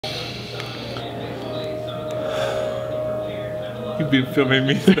You've been filming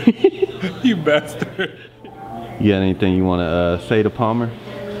me. You bastard. You got anything you want to say to Palmer?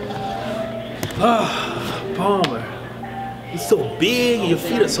 Palmer. You're so big, your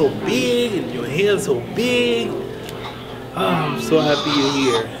feet are so big, and your hands so big. I'm so happy you're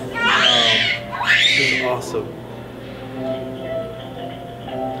here. This is awesome.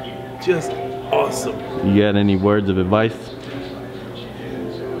 Just awesome. You got any words of advice?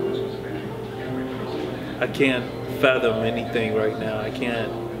 I can't fathom anything right now. I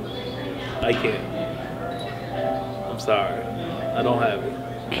can't. I'm sorry. I don't have it.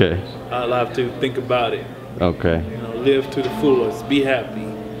 Okay. I'll have to think about it. Okay. You know, live to the fullest. Be happy.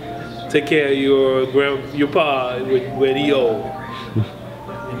 Take care of your pa when he old. You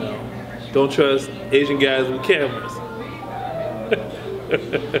know, don't trust Asian guys with cameras.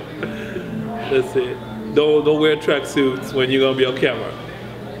 That's it. Don't wear tracksuits when you're gonna be on camera.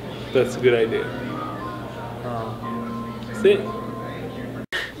 That's a good idea. That's it.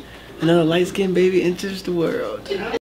 Another light-skinned baby enters the world.